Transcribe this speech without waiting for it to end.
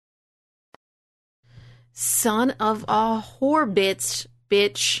Son of a whore bitch,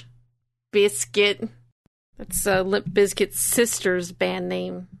 Biscuit. That's Limp Bizkit's sister's band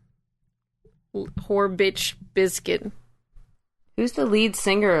name. Whore bitch Biscuit. Who's the lead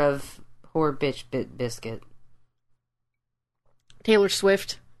singer of Whore Bitch Biscuit? Taylor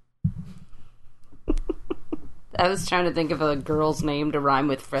Swift. I was trying to think of a girl's name to rhyme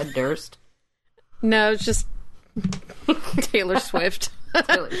with Fred Durst. No, it's just Taylor Swift.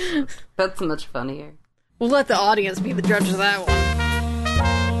 That's much funnier. We'll let the audience be the judge of that one.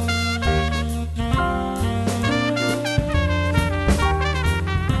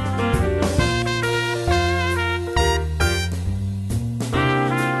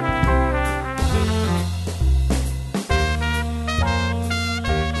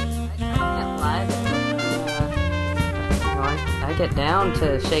 I get down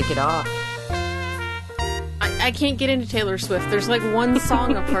to Shake It Off. I can't get into Taylor Swift. There's like one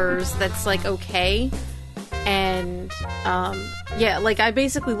song of hers that's like okay. And, yeah, like, I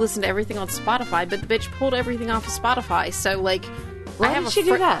basically listened to everything on Spotify, but the bitch pulled everything off of Spotify, so, like... Why did she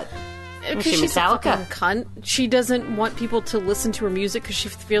do that? Because she's a fucking cunt. She doesn't want people to listen to her music because she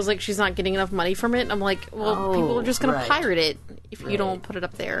feels like she's not getting enough money from it. And I'm like, well, people are just gonna pirate it if you don't put it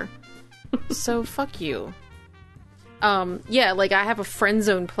up there. So, fuck you. Yeah, like, I have a friend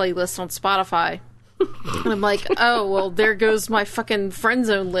zone playlist on Spotify. And I'm like, oh, well, there goes my fucking friend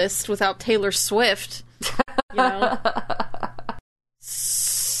zone list without Taylor Swift. You know?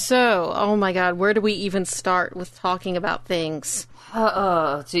 So, oh my god, where do we even start with talking about things?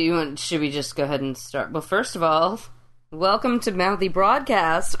 Should we just go ahead and start? Well, first of all, welcome to Mouthy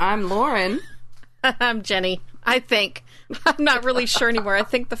Broadcast. I'm Lauren. I'm Jenny. I think. I'm not really sure anymore. I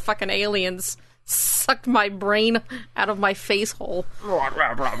think the fucking aliens sucked my brain out of my face hole.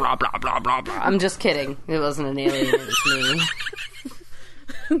 I'm just kidding. It wasn't an alien, it was me.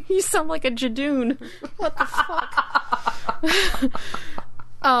 You sound like a Jadoon. What the fuck?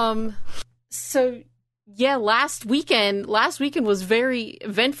 So yeah, last weekend was very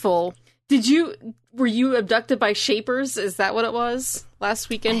eventful. Were you abducted by Shapers? Is that what it was? Last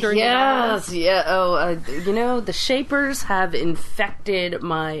weekend during Yes, yeah. Oh, the Shapers have infected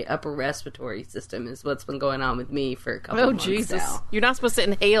my upper respiratory system is what's been going on with me for a couple of months Jesus. now. You're not supposed to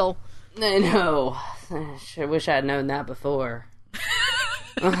inhale. I know. I sure wish I'd known that before.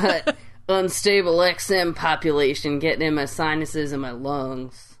 Unstable XM population getting in my sinuses and my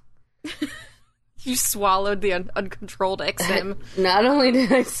lungs. You swallowed the uncontrolled XM. Not only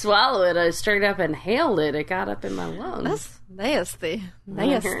did I swallow it, I straight up inhaled it. It got up in my lungs. That's nasty.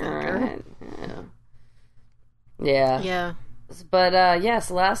 Nasty. Right. Yeah. Yeah. But,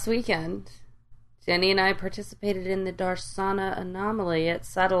 yes, last weekend, Jenny and I participated in the Darsana Anomaly at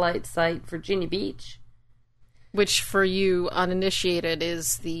Satellite Site, Virginia Beach. Which, for you uninitiated,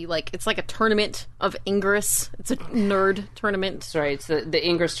 is it's like a tournament of Ingress. It's a nerd tournament. That's right. It's the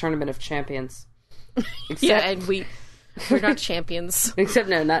Ingress Tournament of Champions. Yeah, and we're not champions. Except,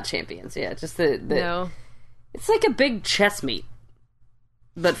 no, not champions. Yeah, just No. It's like a big chess meet.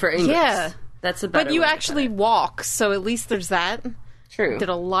 But for Ingress. Yeah. That's a better But you way to actually put it. walk, so at least there's that. True. Did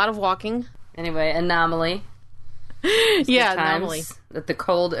a lot of walking. Anyway, Anomaly. Yeah, Anomaly. At the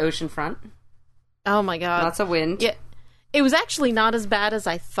cold ocean front. Oh my god. Lots of wind. Yeah. It was actually not as bad as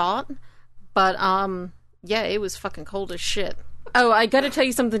I thought, but yeah, it was fucking cold as shit. Oh, I gotta tell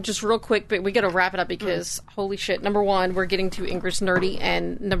you something just real quick, but we gotta wrap it up because holy shit. Number one, we're getting too Ingress nerdy,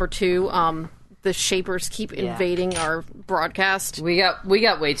 and number two, the Shapers keep invading our broadcast. We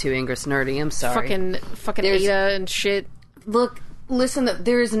got way too Ingress nerdy, I'm sorry. Fucking Ada and shit. Look, listen,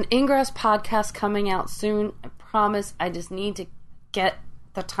 there is an Ingress podcast coming out soon. I promise. I just need to get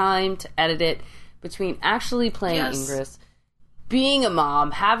the time to edit it. Between actually playing Ingress, being a mom,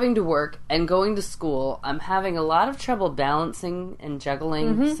 having to work, and going to school, I'm having a lot of trouble balancing and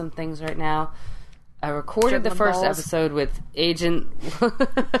juggling some things right now. I recorded the first episode with Agent...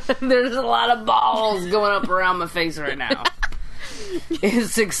 There's a lot of balls going up around my face right now.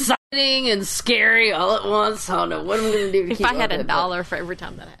 It's exciting and scary all at once. I don't know what I'm going to do to keep If I had up $1 for every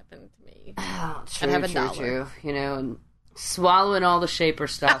time that happened to me, I'd have $1. True. You know, and swallowing all the Shaper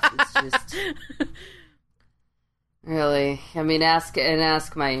stuff is just... Really, I mean, ask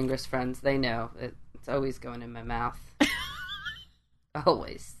my Ingress friends. They know it's always going in my mouth.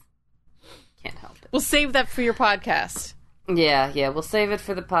 Always, can't help it. We'll save that for your podcast. Yeah, we'll save it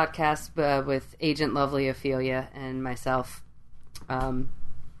for the podcast with Agent Lovely Ophelia and myself.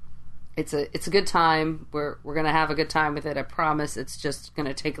 It's a good time. We're gonna have a good time with it. I promise. It's just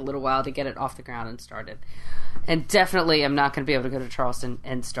gonna take a little while to get it off the ground and started. And definitely, I'm not gonna be able to go to Charleston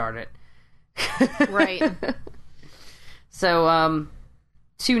and start it. Right. So,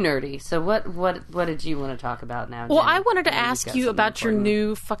 too nerdy. So what did you want to talk about now? Well, Jenny? I wanted to ask you about your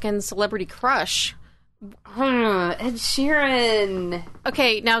new fucking celebrity crush. Ed Sheeran.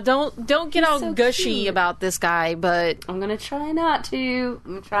 Okay, now don't get all so gushy cute about this guy, but I'm gonna try not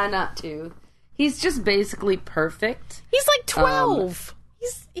to. He's just basically perfect. He's like 12.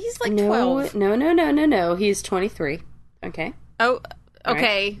 He's like 12. No. He's 23. Okay. Oh,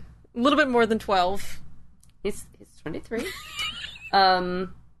 okay. Right. A little bit more than 12. He's 23.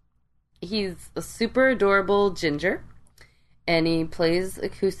 He's a super adorable ginger. And he plays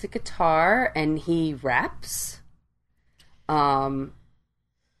acoustic guitar and he raps. And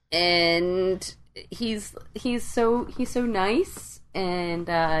he's so nice,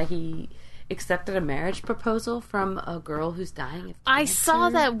 and he accepted a marriage proposal from a girl who's dying of cancer. I saw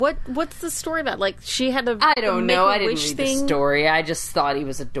that. What's the story about? Like, she had to I don't know. I didn't read the story. I just thought he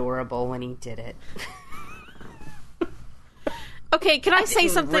was adorable when he did it. Okay, can I say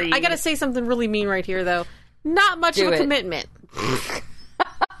something? I gotta say something really mean right here, though. Not much of a commitment.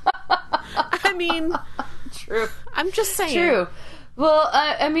 I mean... True. I'm just saying. True. Well,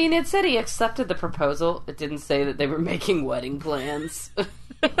 I mean, it said he accepted the proposal. It didn't say that they were making wedding plans.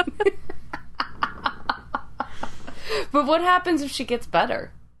 But what happens if she gets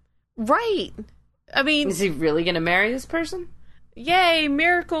better? Right. I mean... Is he really going to marry this person? Yay,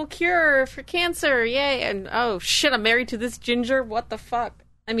 miracle cure for cancer. Yay. And, oh, shit, I'm married to this ginger? What the fuck?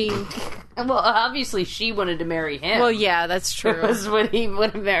 I mean... Well, obviously she wanted to marry him. Well, yeah, that's true. It was when he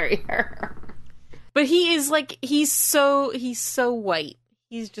would marry her. But he is like, he's so white.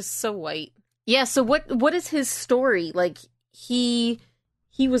 He's just so white. Yeah, so what is his story? Like, he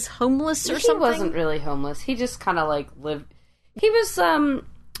was homeless or something? He wasn't really homeless. He just kind of like lived... He was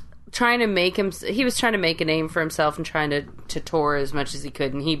trying to make a name for himself and trying to tour as much as he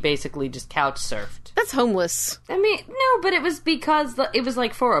could, and he basically just couch surfed. That's homeless. I mean, no, but it was because it was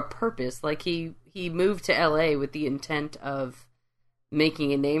like for a purpose. Like he moved to LA with the intent of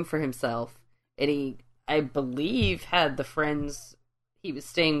making a name for himself, and he, I believe, had the friends he was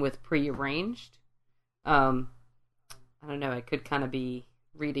staying with prearranged. I don't know, I could kind of be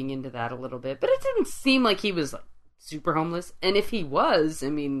reading into that a little bit, but it didn't seem like he was like super homeless. And if he was, I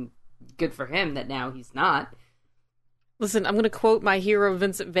mean, good for him that now he's not. Listen, I'm going to quote my hero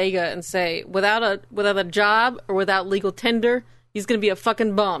Vincent Vega and say, without a job or without legal tender, he's going to be a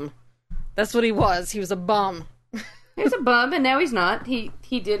fucking bum. That's what he was. He was a bum. He was a bum, and now he's not. He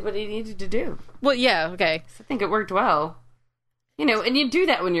did what he needed to do. Well, yeah, okay. So I think it worked well. You know, and you do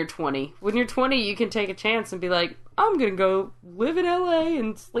that when you're 20. When you're 20, you can take a chance and be like, I'm going to go live in LA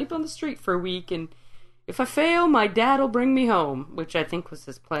and sleep on the street for a week, and if I fail, my dad will bring me home, which I think was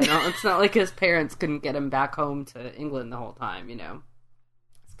his plan. It's not like his parents couldn't get him back home to England the whole time, you know.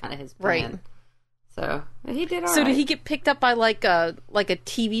 It's kind of his plan. Right. So, he did all right. So did he get picked up by like a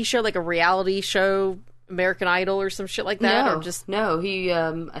TV show, like a reality show, American Idol or some shit like that? No, or just... no. He,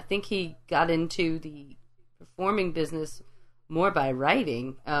 I think he got into the performing business more by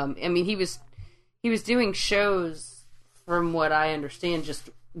writing. I mean, he was doing shows, from what I understand,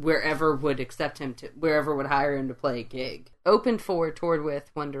 just wherever would accept him wherever would hire him to play a gig. Toured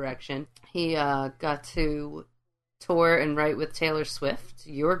with One Direction. He got to tour and write with Taylor Swift,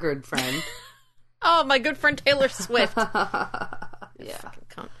 your good friend. Oh, my good friend Taylor Swift. Yeah.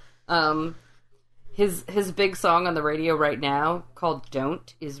 His big song on the radio right now, called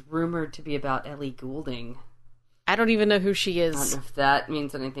Don't, is rumored to be about Ellie Goulding. I don't even know who she is. I don't know if that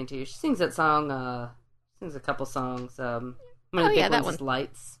means anything to you. She sings that song, sings a couple songs. That one.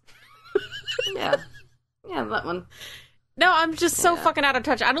 Lights. Yeah, that one. No, I'm just so fucking out of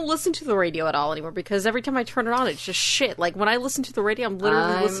touch. I don't listen to the radio at all anymore because every time I turn it on, it's just shit. Like, when I listen to the radio, I'm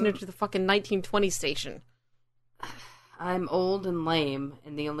literally listening to the fucking 1920 station. I'm old and lame,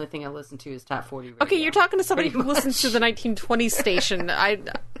 and the only thing I listen to is Top 40 radio. Okay, you're talking to somebody who listens to the 1920 station.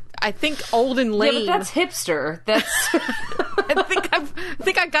 I think old and lame. Yeah, but that's hipster. That's. I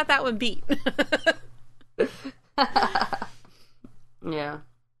think I got that one beat. Yeah.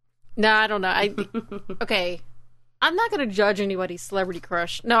 No, I don't know. Okay. I'm not going to judge anybody's celebrity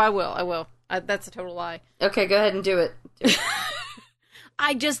crush. No, I will. That's a total lie. Okay, go ahead and do it.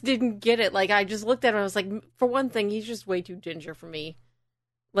 I just didn't get it. Like, I just looked at him and I was like, for one thing, he's just way too ginger for me.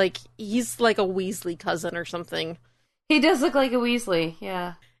 Like, he's like a Weasley cousin or something. He does look like a Weasley,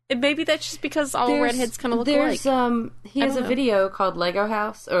 yeah. And maybe that's just because all redheads kind of look alike. He has a video called Lego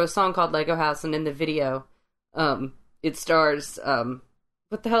House, or a song called Lego House, and in the video, it stars,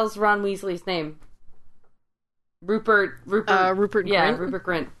 what the hell's Ron Weasley's name? Rupert Grint? Yeah, Rupert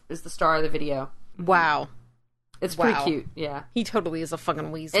Grint is the star of the video. Wow. It's pretty cute, yeah. He totally is a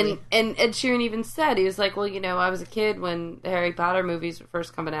fucking Weasley. And Ed Sheeran even said, he was like, well, I was a kid when the Harry Potter movies were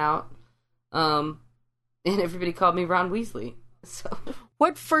first coming out, and everybody called me Ron Weasley. So,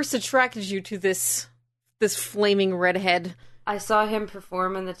 what first attracted you to this flaming redhead? I saw him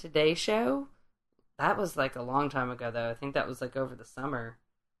perform in the Today Show. That was like a long time ago, though. I think that was like over the summer.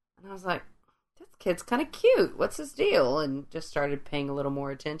 And I was like, this kid's kind of cute. What's his deal? And just started paying a little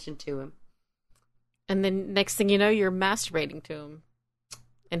more attention to him. And then next thing you know, you're masturbating to him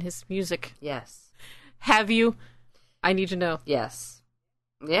and his music. Yes. Have you? I need to know. Yes.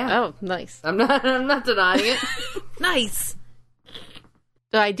 Yeah. Oh, nice. I'm not denying it. Nice.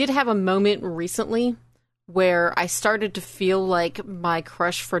 So I did have a moment recently where I started to feel like my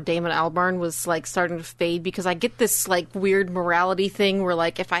crush for Damon Albarn was like starting to fade, because I get this like weird morality thing where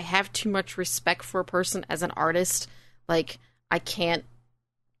like if I have too much respect for a person as an artist, like I can't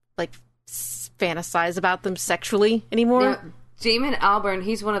like fantasize about them sexually anymore. Now, Damon Albarn,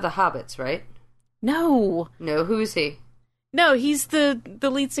 he's one of the Hobbits, right? No, who is he? No, he's the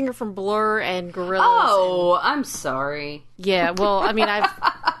lead singer from Blur and Gorillaz. Oh, I'm sorry. Yeah, well, I mean,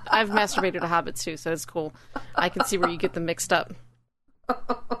 I've masturbated to hobbits too, so it's cool. I can see where you get them mixed up.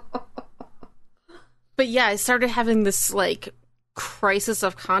 But yeah, I started having this like crisis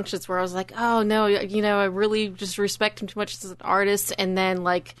of conscience where I was like, oh no, I really just respect him too much as an artist. And then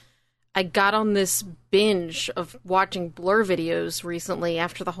like I got on this binge of watching Blur videos recently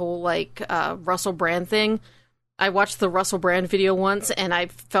after the whole like Russell Brand thing. I watched the Russell Brand video once, and I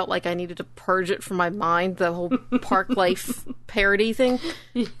felt like I needed to purge it from my mind, the whole Park Life parody thing.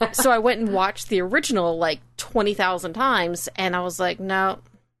 Yeah. So I went and watched the original, like, 20,000 times, and I was like, no,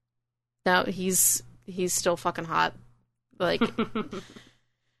 he's still fucking hot. Like,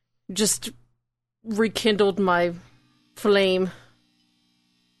 just rekindled my flame.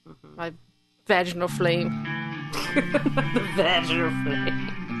 My vaginal flame. The vaginal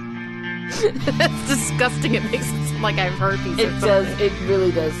flame. That's disgusting. It makes it sound like I've heard these. It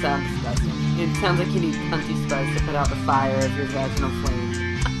really does sound disgusting. It sounds like you need cunty spice to put out the fire of your vaginal flame.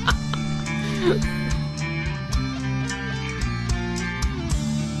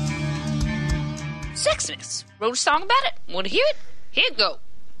 Sexmas. Wrote a song about it. Want to hear it? Here it go.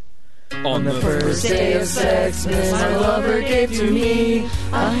 On the first day of Sexmas, my lover gave to me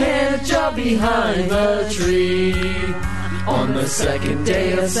a hand job behind the tree. On the second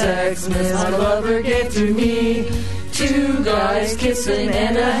day of Sexmas, my lover gave to me 2 guys kissing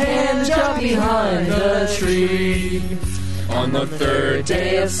and a hand job behind the tree. On the third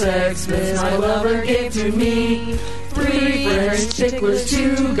day of Sexmas, my lover gave to me 3 French ticklers,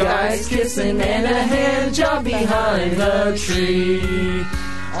 2 guys kissing and a hand job behind the tree.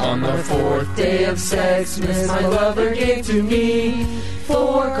 On the 4th day of Sexmas, my lover gave to me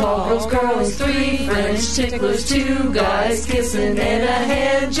 4 call girls, 3 French ticklers, 2 guys kissing and a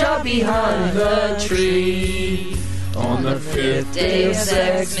hand job behind the tree. On the 5th day of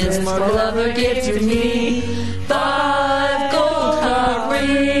Sexmas, my lover gave to me 5 gold cock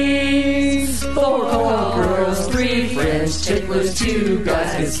rings, 4 call girls, 3 French ticklers, 2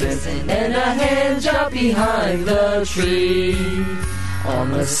 guys kissing and a hand job behind the tree.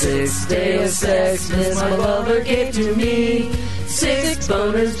 On the 6th day of Sexmas, my lover gave to me 6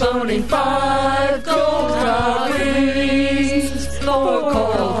 boners boning, 5 gold cock rings, 4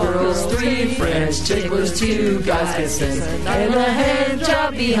 call girls, 3 French ticklers, 2 guys kissing and a hand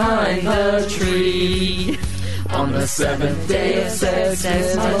job behind the tree. On the 7th day of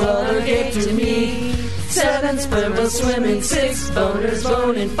Sexmas, my lover gave to me 7 spermas swimming, 6 boners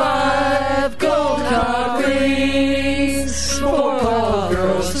boning, 5 gold cock rings, 4 call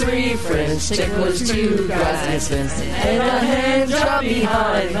girls, 3 French ticklers, 2 guys kissing and a hand job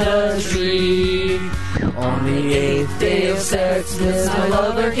behind the tree. On the 8th day of Sexmas, my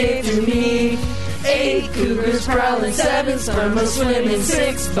lover gave to me 8 cougars prowling, 7 spermas swimming,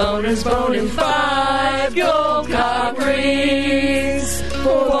 6 boners boning, 5 gold cock rings,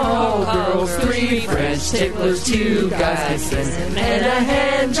 4 call girls, 3 French ticklers, 2 guys kissing and a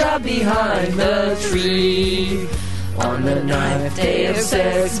hand job behind the tree. On the 9th day of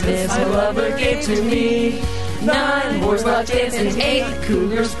Sexmas, my lover gave to me 9 whores lap dancing, 8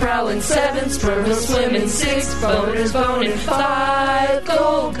 cougars prowling, 7 spermas swimming, 6 boners boning, 5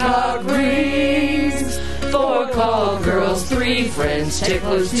 gold cock rings, 4 call girls, 3 French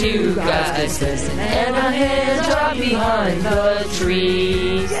ticklers, 2 guys kissing and a hand job behind the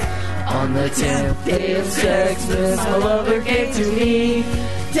tree. On the 10th day of Sexmas, my lover gave to me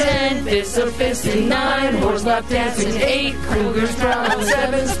 10 fists of fisting, 9 whores lap dancing, 8 cougars prowling,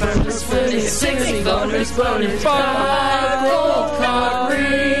 7 spermas swimming, 6 boners boning, 5 gold cock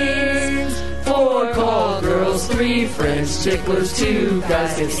rings, 4 call girls, 3 French ticklers, 2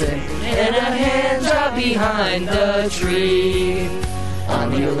 guys kissing, and a hand job behind the tree.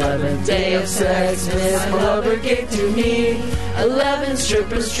 On the 11th day of Sexmas, my lover gave to me 11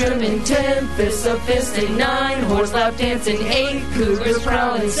 strippers trimming, 10 fists of fisting, 9 horse lap dancing, 8 cougars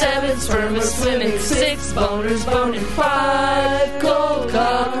prowling, 7 spermas swimming, 6 boners boning, 5 cold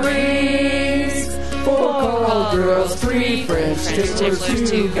cock rings, 4 call girls, 3 French ticklers,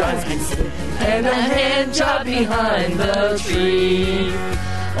 2 guys kissing, and a hand job behind the tree.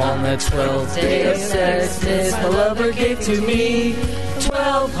 On the 12th day of Sexmas, my lover gave to me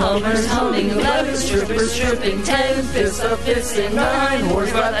 12 hummers humming, 11 strippers stripping, 10 fists of fisting, 9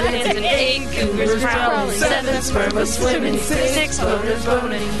 horse lap dancing, 8 cougars prowling, 7 spermas swimming, 6 boners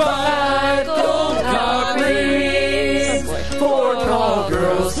boning, 5 gold cock rings, 4 call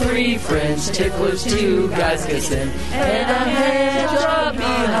girls, 3 French ticklers, 2 guys kissing, and a hand job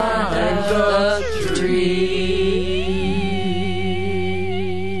behind the tree.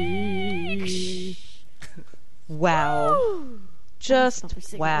 Wow.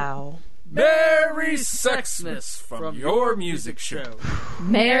 Just wow. Merry Sexmas from your music show.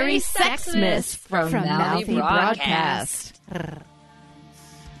 Merry Sexmas from Mouthy Broadcast.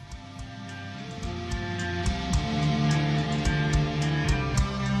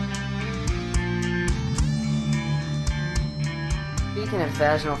 Speaking of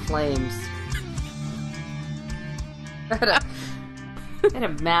vaginal flames, I had a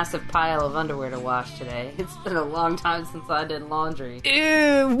massive pile of underwear to wash today. It's been a long time since I did laundry.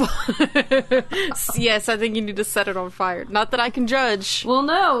 Ew. Yes, I think you need to set it on fire. Not that I can judge. Well,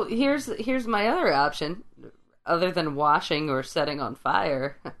 no, here's my other option, other than washing or setting on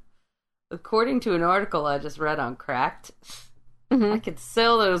fire. According to an article I just read on Cracked, I could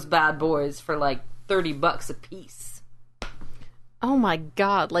sell those bad boys for like $30 a piece. Oh my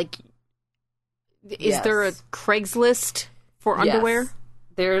god, like, is there a Craigslist for underwear? Yes.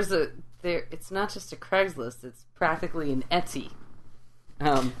 It's not just a Craigslist, it's practically an Etsy.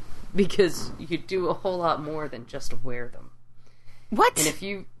 Because you do a whole lot more than just wear them. What? And if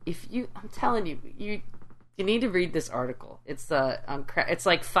you I'm telling you, you need to read this article. It's it's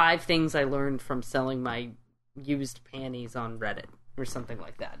like 5 things I learned from selling my used panties on Reddit or something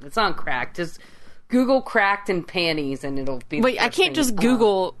like that. It's on Cracked. Just Google Cracked and panties and it'll be Wait, I can't just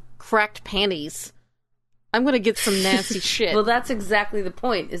Google cracked panties. I'm going to get some nasty shit. Well, that's exactly the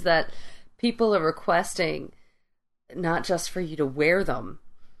point, is that people are requesting not just for you to wear them,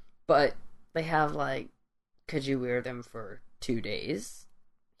 but they have like, could you wear them for 2 days?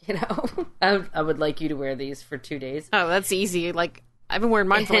 You know? I would like you to wear these for 2 days. Oh, that's easy. Like, I've been wearing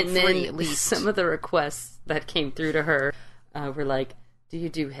mine for like 3 at least. Some of the requests that came through to her were like, do you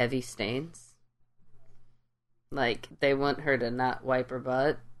do heavy stains? Like, they want her to not wipe her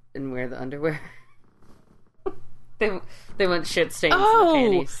butt and wear the underwear. They want shit stains in the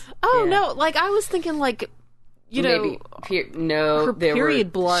panties. Oh, no. Like, I was thinking, like, you know... her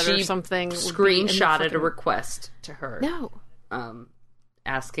period blood or something. Screenshotted a request to her. No.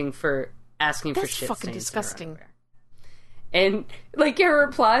 Asking for shit stains. That's fucking disgusting. And, like, her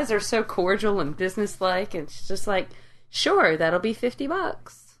replies are so cordial and businesslike, and she's just like, sure, that'll be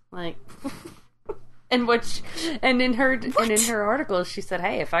 $50. Like... And in her article, she said,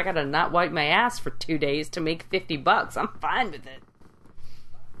 "Hey, if I gotta not wipe my ass for 2 days to make $50, I'm fine with it."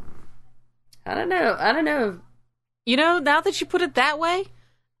 I don't know. You know, now that you put it that way,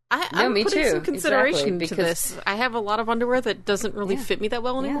 I'm putting some consideration to this. I have a lot of underwear that doesn't really fit me that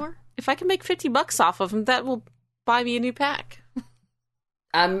well anymore. Yeah. If I can make $50 off of them, that will buy me a new pack.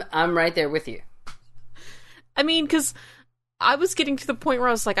 I'm right there with you. I mean, because I was getting to the point where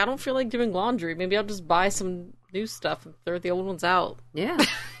I was like, I don't feel like doing laundry. Maybe I'll just buy some new stuff and throw the old ones out. Yeah.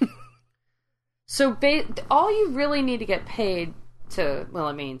 So all you really need to get paid to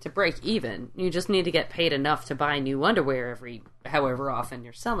break even, you just need to get paid enough to buy new underwear however often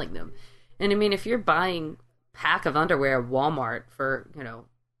you're selling them. And I mean, if you're buying a pack of underwear at Walmart for,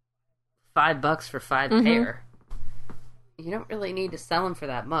 $5 for 5 pair, you don't really need to sell them for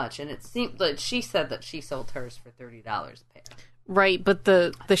that much. And it seemed that she said that she sold hers for $30 a pair. Right, but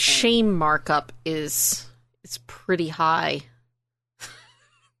the shame markup is pretty high.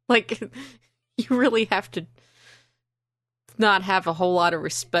 Like, you really have to not have a whole lot of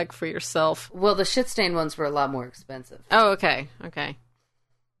respect for yourself. Well, the shit stain ones were a lot more expensive. Oh, okay.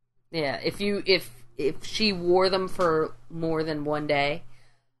 Yeah, if she wore them for more than 1 day,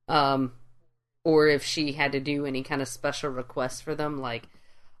 or if she had to do any kind of special requests for them, like,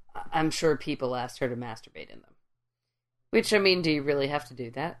 I'm sure people asked her to masturbate in them. Which, I mean, do you really have to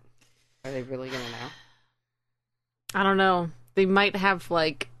do that? Are they really going to know? I don't know. They might have,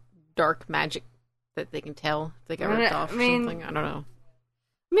 like, dark magic that they can tell if they got ripped off or something. I don't know.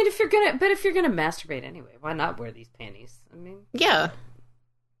 I mean, if you're gonna masturbate anyway, why not wear these panties? I mean, yeah,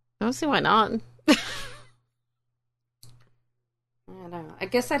 I don't see why not. I don't know. I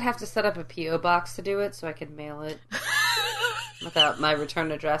guess I'd have to set up a P.O. box to do it so I could mail it without my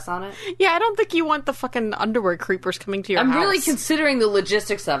return address on it. Yeah, I don't think you want the fucking underwear creepers coming to your house. I'm really considering the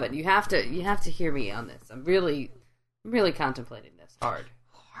logistics of it. You have to hear me on this. I'm really contemplating this hard.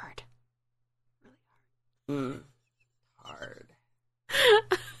 Hard.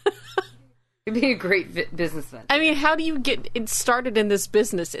 It'd be a great business venture. I mean, how do you get it started in this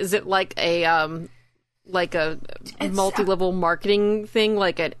business? Is it like a multi-level marketing thing,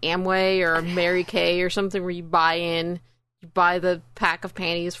 like an Amway or a Mary Kay or something, where you buy the pack of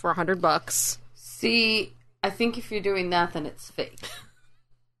panties for $100? See, I think if you're doing that, then it's fake.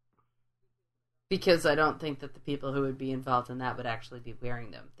 Because I don't think that the people who would be involved in that would actually be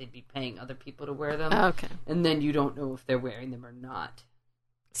wearing them. They'd be paying other people to wear them. Okay. And then you don't know if they're wearing them or not.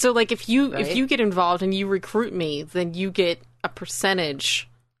 So, like, if you get involved and you recruit me, then you get a percentage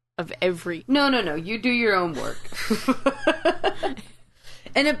of every... No. You do your own work.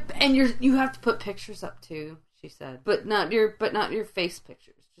 and you have to put pictures up, too, she said. But not your face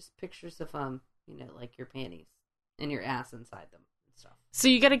pictures. Just pictures of, like your panties and your ass inside them. So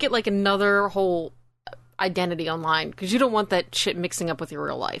you got to get, like, another whole identity online, because you don't want that shit mixing up with your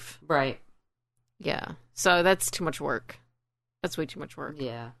real life. Right. Yeah. So that's too much work. That's way too much work.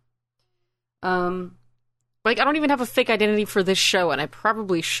 Yeah. Like, I don't even have a fake identity for this show, and I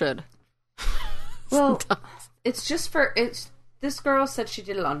probably should. Well, this girl said she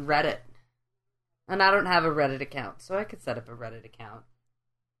did it on Reddit. And I don't have a Reddit account, so I could set up a Reddit account.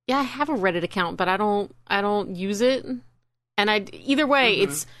 Yeah, I have a Reddit account, but I don't use it. And either way,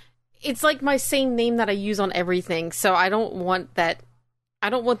 it's like my same name that I use on everything, so I don't want that. I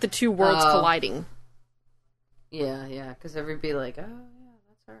don't want the two worlds colliding. Yeah, because everybody like, oh yeah,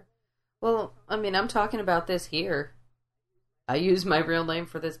 that's her. Well, I mean, I'm talking about this here. I use my real name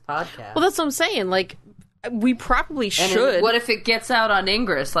for this podcast. Well, that's what I'm saying. Like, we probably should. And what if it gets out on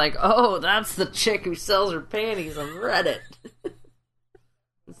Ingress? Like, oh, that's the chick who sells her panties on Reddit.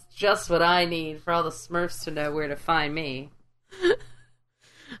 It's just what I need for all the Smurfs to know where to find me.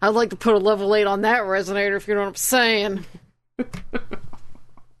 I'd like to put a level 8 on that resonator, if you know what I'm saying.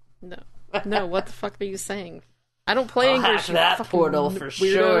 No, what the fuck are you saying? I don't play English. Hack that portal for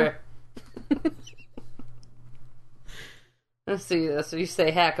sure. Let's see, so you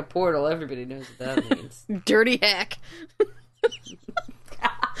say hack a portal, everybody knows what that means. Dirty hack.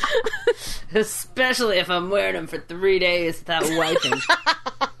 Especially if I'm wearing them for 3 days without wiping.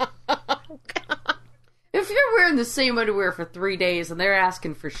 If you're wearing the same underwear for 3 days and they're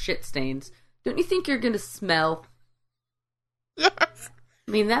asking for shit stains, don't you think you're going to smell? Yes.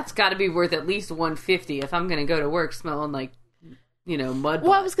 I mean, that's got to be worth at least $150 if I'm going to go to work smelling like, mud.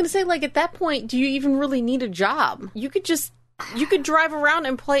 Well, I was going to say, like, at that point, do you even really need a job? You could drive around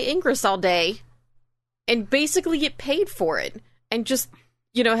and play Ingress all day and basically get paid for it. And just,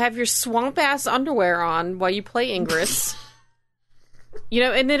 have your swamp-ass underwear on while you play Ingress.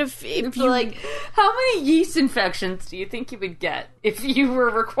 And then if you... Like, how many yeast infections do you think you would get if you were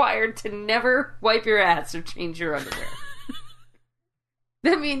required to never wipe your ass or change your underwear?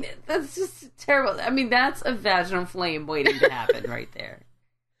 I mean, that's just terrible. I mean, that's a vaginal flame waiting to happen right there.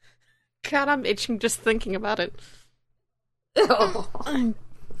 God, I'm itching just thinking about it. Oh.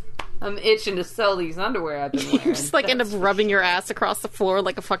 I'm itching to sell these underwear I've been wearing. You just, end up rubbing your ass across the floor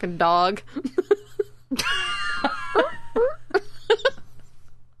like a fucking dog.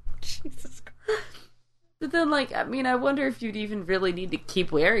 Jesus Christ. But then, I wonder if you'd even really need to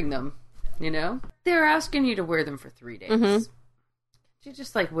keep wearing them, They're asking you to wear them for 3 days. Mm-hmm. You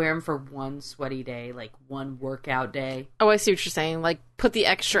just, wear them for one sweaty day, one workout day. Oh, I see what you're saying. Put the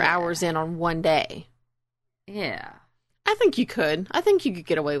extra hours in on one day. Yeah. I think you could. I think you could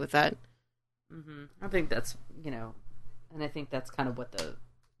get away with that. Mm-hmm. I think that's, and I think that's kind of what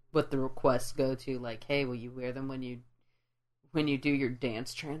the requests go to. Hey, will you wear them when you do your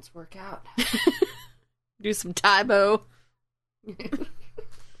dance trance workout? Do some Tae-Bo.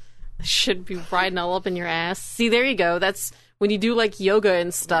 Should be riding all up in your ass. See, there you go. That's when you do yoga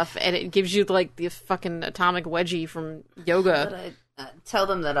and stuff, and it gives you the fucking atomic wedgie from yoga. But I tell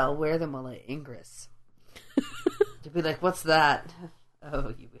them that I'll wear them while I ingress. To be like, what's that?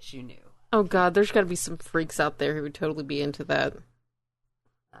 Oh, you wish you knew. Oh God, there's got to be some freaks out there who would totally be into that.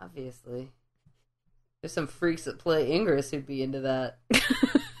 Obviously, there's some freaks that play Ingress who'd be into that.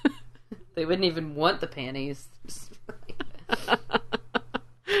 They wouldn't even want the panties.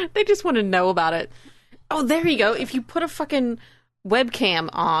 They just want to know about it. Oh, there you go. If you put a fucking webcam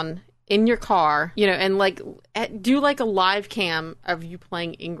on in your car, and like do like a live cam of you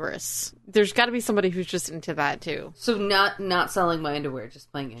playing Ingress. There's got to be somebody who's just into that too. So not selling my underwear,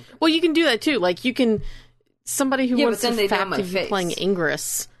 just playing Ingress. Well, you can do that too. Like somebody who wants to fact of you playing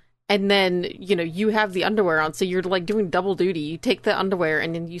Ingress, and then you have the underwear on, so you're like doing double duty. You take the underwear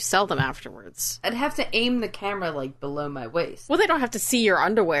and then you sell them afterwards. I'd have to aim the camera like below my waist. Well, they don't have to see your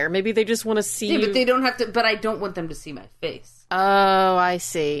underwear. Maybe they just want to see. Yeah, but they don't have to. But I don't want them to see my face. Oh, I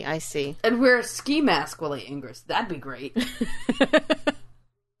see. And wear a ski mask while I Ingress. That'd be great.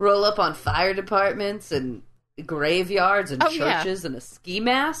 Roll up on fire departments and graveyards and churches in a ski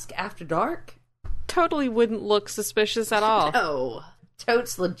mask after dark. Totally wouldn't look suspicious at all. No.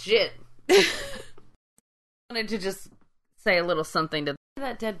 Totes legit. I wanted to just say a little something to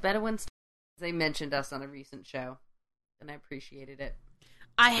that Dead Bedouin stuff. They mentioned us on a recent show, and I appreciated it.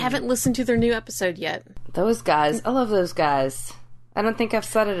 I haven't listened to their new episode yet. Those guys. I love those guys. I don't think I've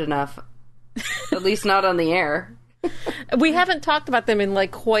said it enough. At least not on the air. We haven't talked about them in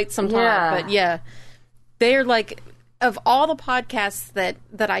like quite some time, but yeah. They're like, of all the podcasts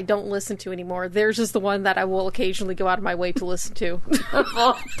that I don't listen to anymore, theirs is the one that I will occasionally go out of my way to listen to. Of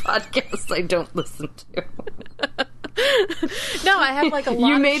all podcasts I don't listen to. No, I have like a lot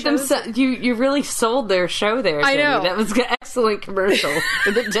you of made shows. them you really sold their show there, I know. That was an excellent commercial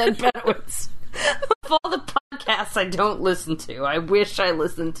for the Dead Bedouins. Of all the podcasts I don't listen to, I wish I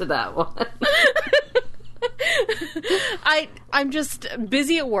listened to that one. I'm just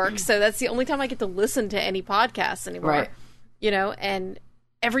busy at work, so that's the only time I get to listen to any podcasts anymore. Right. And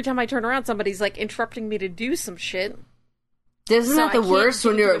every time I turn around, somebody's like interrupting me to do some shit. Isn't that the worst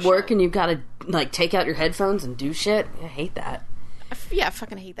when you're at work and you've got to like take out your headphones and do shit? I hate that. Yeah, I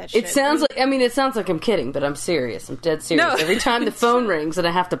fucking hate that shit. It sounds like I'm kidding, but I'm serious. I'm dead serious. No. Every time the phone rings and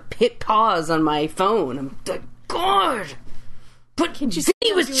I have to hit pause on my phone, I'm like, God! But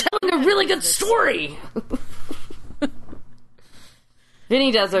Vinny was telling a really good story!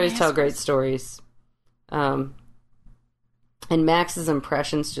 Vinny does always tell great stories. And Max's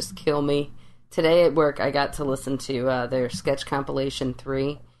impressions just kill me. Today at work, I got to listen to their sketch compilation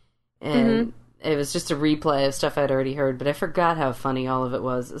 3, and it was just a replay of stuff I'd already heard, but I forgot how funny all of it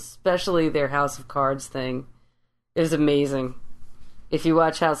was, especially their House of Cards thing. It was amazing. If you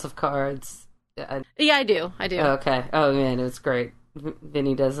watch House of Cards... Yeah, I do. Okay. Oh, man, it was great.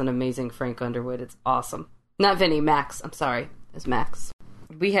 Vinny does an amazing Frank Underwood. It's awesome. Not Vinny, Max. I'm sorry. It's Max.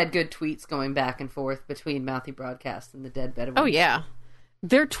 We had good tweets going back and forth between Mouthy Broadcast and the Dead Bedouins. Oh, yeah.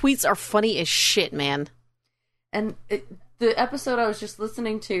 Their tweets are funny as shit, man. And the episode I was just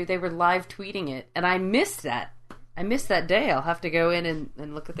listening to, they were live tweeting it, and I missed that. I missed that day. I'll have to go in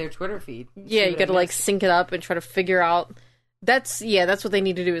and look at their Twitter feed. Yeah, you gotta like sync it up and try to figure out. That's what they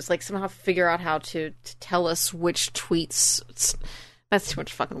need to do, is like somehow figure out how to tell us which tweets. That's too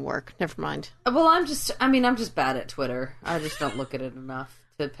much fucking work. Never mind. Well, I'm just bad at Twitter. I just don't look at it enough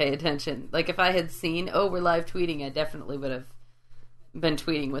to pay attention. Like, if I had seen, we're live tweeting, I definitely would have been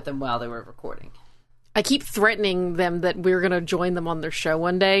tweeting with them while they were recording. I keep threatening them that we're going to join them on their show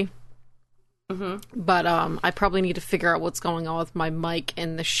one day. But I probably need to figure out what's going on with my mic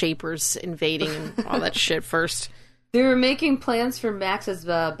and the Shapers invading and all that shit first. They were making plans for Max's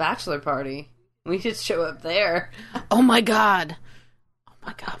bachelor party. We should show up there. Oh my god,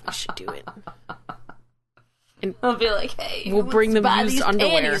 we should do it. And I'll be like, hey, we'll bring them used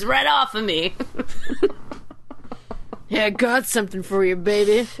underwear right off of me. Yeah, I got something for you,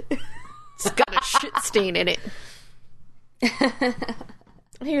 baby. It's got a shit stain in it. I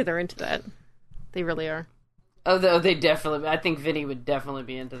hear they're into that. They really are. Oh, they definitely... I think Vinny would definitely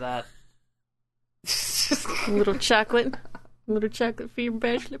be into that. A little chocolate for your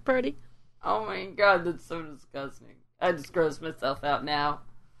bachelor party. Oh my god, that's so disgusting. I just gross myself out now.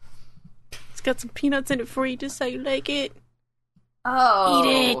 It's got some peanuts in it for you, just how you like it. Oh.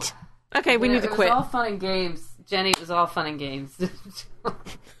 Eat it. Okay, we need to quit. It was all fun and games. Jenny, it was all fun and games.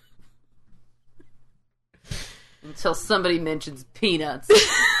 Until somebody mentions peanuts.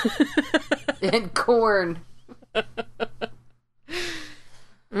 And corn.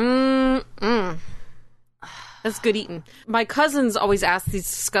 That's good eating. My cousins always ask these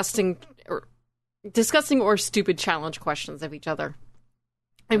disgusting or stupid challenge questions of each other.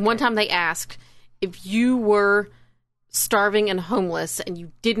 And one time they asked, if you were starving and homeless and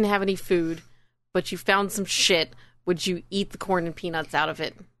you didn't have any food, but you found some shit, would you eat the corn and peanuts out of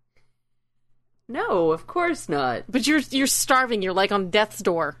it? No, of course not. But you're starving. You're like on death's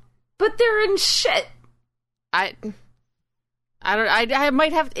door. But they're in shit. I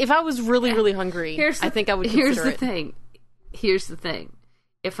might have, if I was really, really hungry, I think I would consider it. Here's the thing.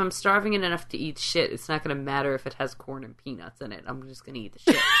 If I'm starving enough to eat shit, it's not going to matter if it has corn and peanuts in it. I'm just going to eat the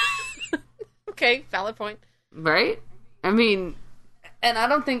shit. Okay, valid point. Right? I mean, and I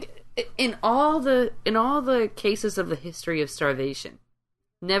don't think in all the cases of the history of starvation,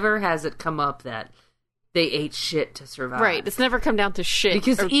 never has it come up that they ate shit to survive. Right. It's never come down to shit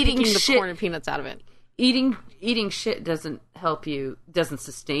because eating the shit, corn and peanuts out of it. Eating shit doesn't help you, doesn't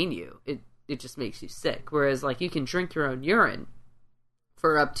sustain you. It just makes you sick. Whereas like you can drink your own urine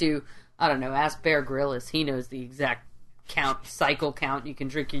for up to, I don't know, ask Bear Grylls, he knows the exact cycle count you can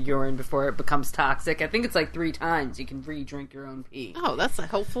drink your urine before it becomes toxic. I think it's like 3 times you can re-drink your own pee. Oh, that's a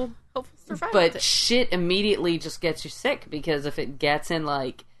helpful survival. But shit immediately just gets you sick, because if it gets in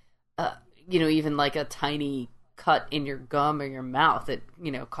like even like a tiny cut in your gum or your mouth, it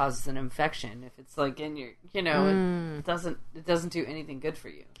causes an infection. If it's like in your it doesn't do anything good for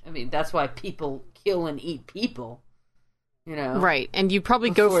you. I mean, that's why people kill and eat people. Right. And you probably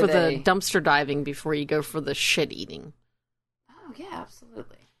go for the dumpster diving before you go for the shit eating. Oh, yeah,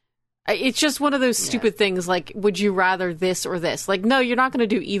 absolutely. It's just one of those stupid things, like, would you rather this or this? Like, no, you're not going to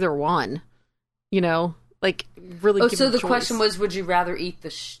do either one. Like, really. So the question was, would you rather eat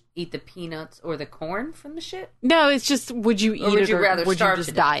the peanuts or the corn from the shit? No, it's just, would you eat it, or would you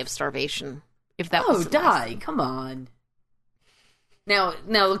just die of starvation? If that was die. Come on. Now,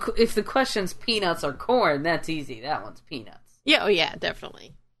 if the question's peanuts or corn, that's easy. That one's peanuts. Yeah, oh yeah,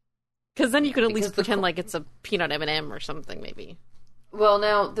 definitely. Because then you could at least pretend like it's a peanut M&M or something, maybe. Well,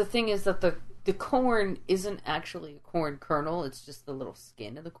 now, the thing is that the corn isn't actually a corn kernel. It's just the little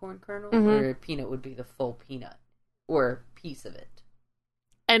skin of the corn kernel, where a peanut would be the full peanut, or piece of it.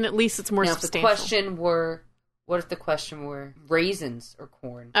 And at least it's more substantial. What if the question were raisins or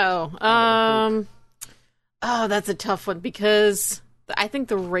corn? Oh, that's a tough one, because I think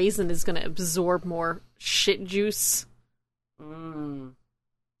the raisin is going to absorb more shit juice. Good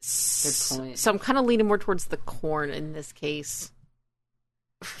point. So I'm kind of leaning more towards the corn in this case.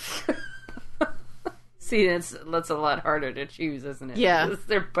 See, that's a lot harder to choose, isn't it? Yeah. Because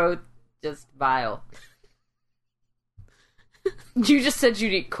they're both just vile. You just said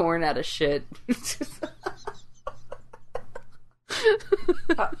you'd eat corn out of shit.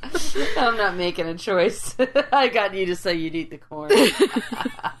 I'm not making a choice. I got you to say you'd eat the corn.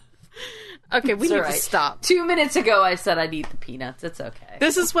 Okay, we need to stop. 2 minutes ago, I said I'd eat the peanuts. It's okay.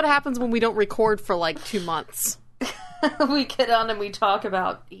 This is what happens when we don't record for like 2 months. We get on and we talk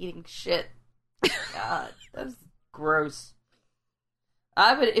about eating shit. God, that's gross.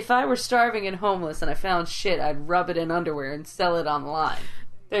 If I were starving and homeless and I found shit, I'd rub it in underwear and sell it online.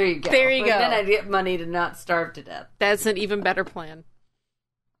 There you go. There you go. Then I'd get money to not starve to death. That's an even better plan.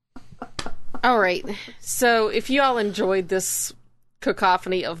 All right. So if you all enjoyed this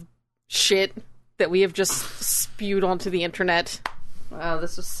cacophony of shit that we have just spewed onto the internet. Wow,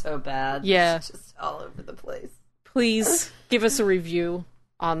 this was so bad. Yeah. It's just all over the place. Please give us a review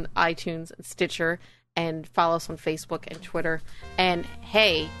on iTunes and Stitcher, and follow us on Facebook and Twitter. And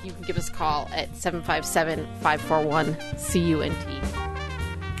hey, you can give us a call at 757-541-CUNT.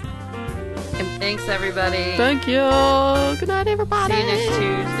 And thanks, everybody. Thank you. Good night, everybody. See you next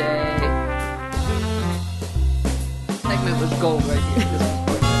Tuesday. Segment was gold right here.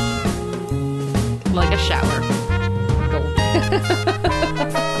 This was like a shower. Gold.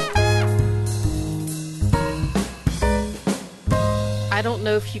 I don't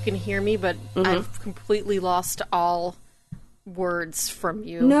know if you can hear me, but I've completely lost all words from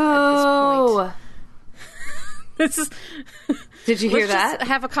you. No. At this point. Did you hear that? Just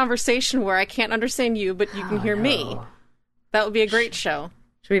have a conversation where I can't understand you, but you can hear me. That would be a great show.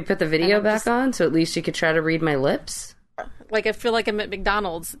 Should we put the video back on so at least you could try to read my lips? Like, I feel like I'm at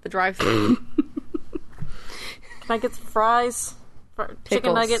McDonald's at the drive-thru. Can I get some fries?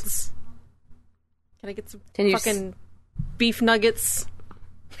 Chicken nuggets? Can I get some fucking beef nuggets?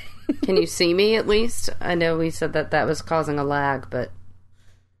 Can you see me at least? I know we said that was causing a lag, but...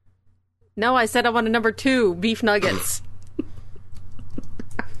 No, I said I want a number 2, beef nuggets.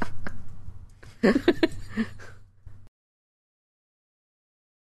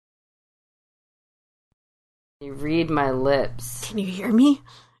 You read my lips. Can you hear me?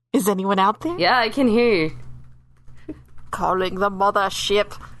 Is anyone out there? Yeah, I can hear you. Calling the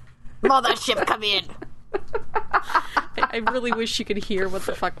mothership. Mothership, come in. I really wish you could hear what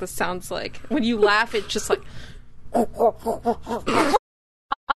the fuck this sounds like. When you laugh, it's just like... I'm a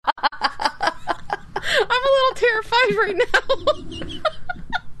little terrified right now.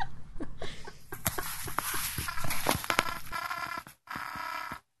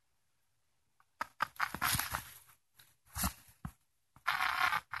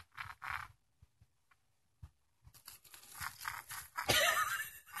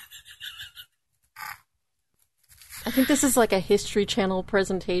 I think this is like a History Channel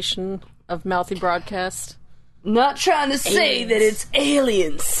presentation of Mouthy Broadcast. Not trying to say that it's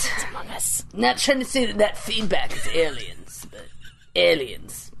aliens. It's Among Us. Not trying to say that feedback is aliens, but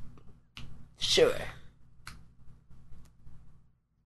aliens. Sure.